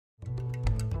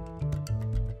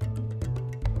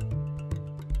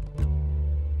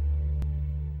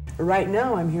right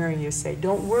now I'm hearing you say,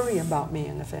 don't worry about me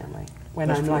and the family when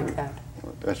That's I'm true. like that.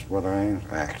 That's what I'm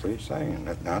actually saying,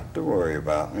 that not to worry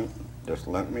about me. Just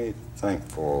let me think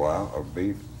for a while or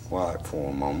be quiet for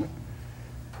a moment.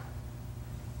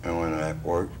 And when that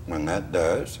works, when that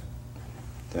does,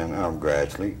 then I'll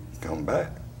gradually come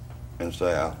back and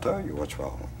say, I'll tell you what's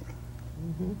wrong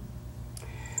with me.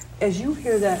 As you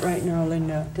hear that right now,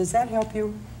 Linda, does that help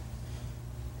you,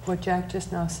 what Jack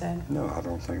just now said? No, I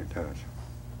don't think it does.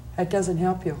 That doesn't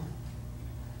help you.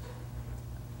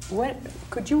 What,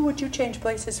 would you change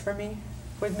places for me,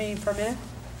 with me for a minute?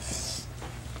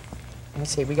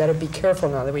 Let's see, we got to be careful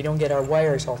now that we don't get our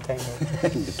wires all tangled.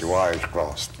 Get your wires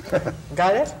crossed.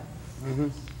 Got it?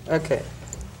 Okay.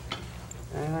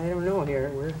 I don't know here.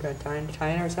 We're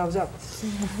tying ourselves up.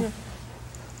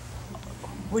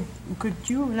 Could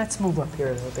you, let's move up here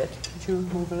a little bit. Could you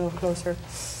move a little closer?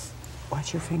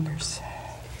 Watch your fingers.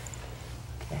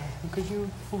 Okay. Could you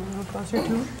move a little closer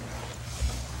too?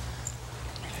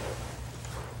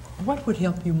 What would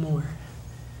help you more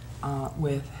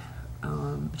with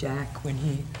Jack when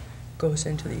he goes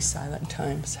into these silent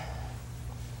times?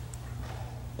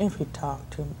 If he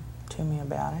talked to me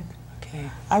about it. Okay.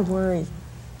 I worry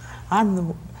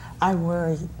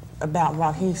about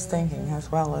what he's thinking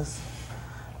as well as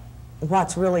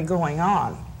what's really going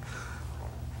on.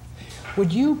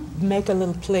 Would you make a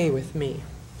little play with me?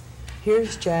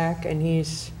 Here's Jack, and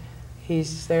he's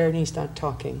there and he's not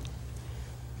talking.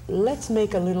 Let's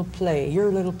make a little play,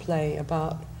 your little play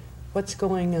about what's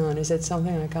going on. Is it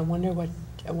something like, I wonder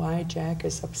why Jack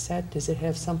is upset? Does it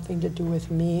have something to do with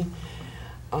me?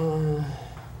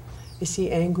 Is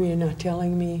he angry and not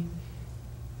telling me?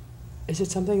 Is it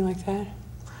something like that?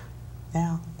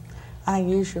 Yeah. I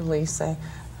usually say,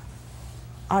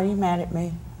 are you mad at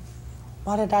me?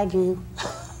 What did I do?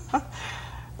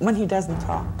 When he doesn't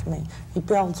talk to me, he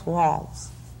builds walls.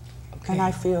 Okay. And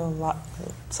I feel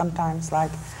sometimes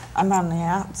like I'm on the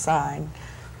outside,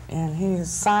 and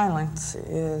his silence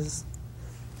is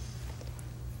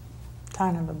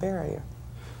kind of a barrier.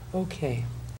 Okay.